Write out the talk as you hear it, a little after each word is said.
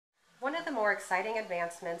more exciting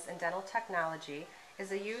advancements in dental technology is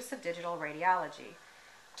the use of digital radiology.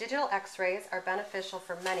 Digital x-rays are beneficial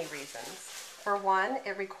for many reasons. For one,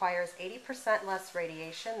 it requires 80% less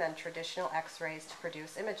radiation than traditional x-rays to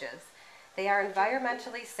produce images. They are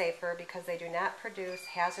environmentally safer because they do not produce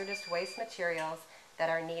hazardous waste materials that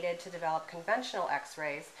are needed to develop conventional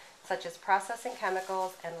x-rays, such as processing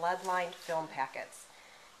chemicals and lead-lined film packets.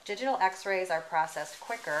 Digital x-rays are processed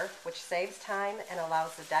quicker, which saves time and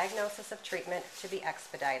allows the diagnosis of treatment to be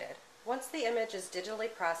expedited. Once the image is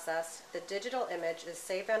digitally processed, the digital image is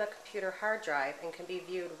saved on a computer hard drive and can be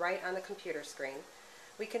viewed right on the computer screen.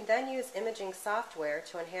 We can then use imaging software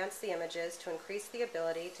to enhance the images to increase the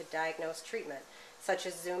ability to diagnose treatment, such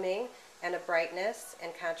as zooming and a brightness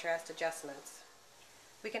and contrast adjustments.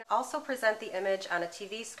 We can also present the image on a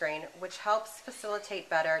TV screen, which helps facilitate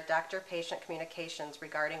better doctor-patient communications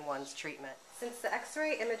regarding one's treatment. Since the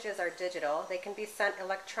X-ray images are digital, they can be sent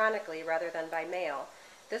electronically rather than by mail.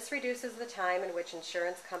 This reduces the time in which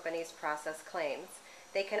insurance companies process claims.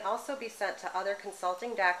 They can also be sent to other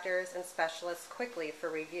consulting doctors and specialists quickly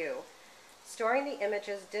for review. Storing the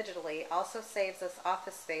images digitally also saves us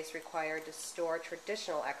office space required to store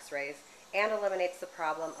traditional X-rays and eliminates the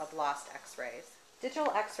problem of lost X-rays.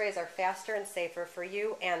 Digital x-rays are faster and safer for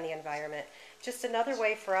you and the environment. Just another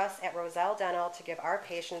way for us at Roselle Dental to give our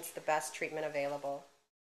patients the best treatment available.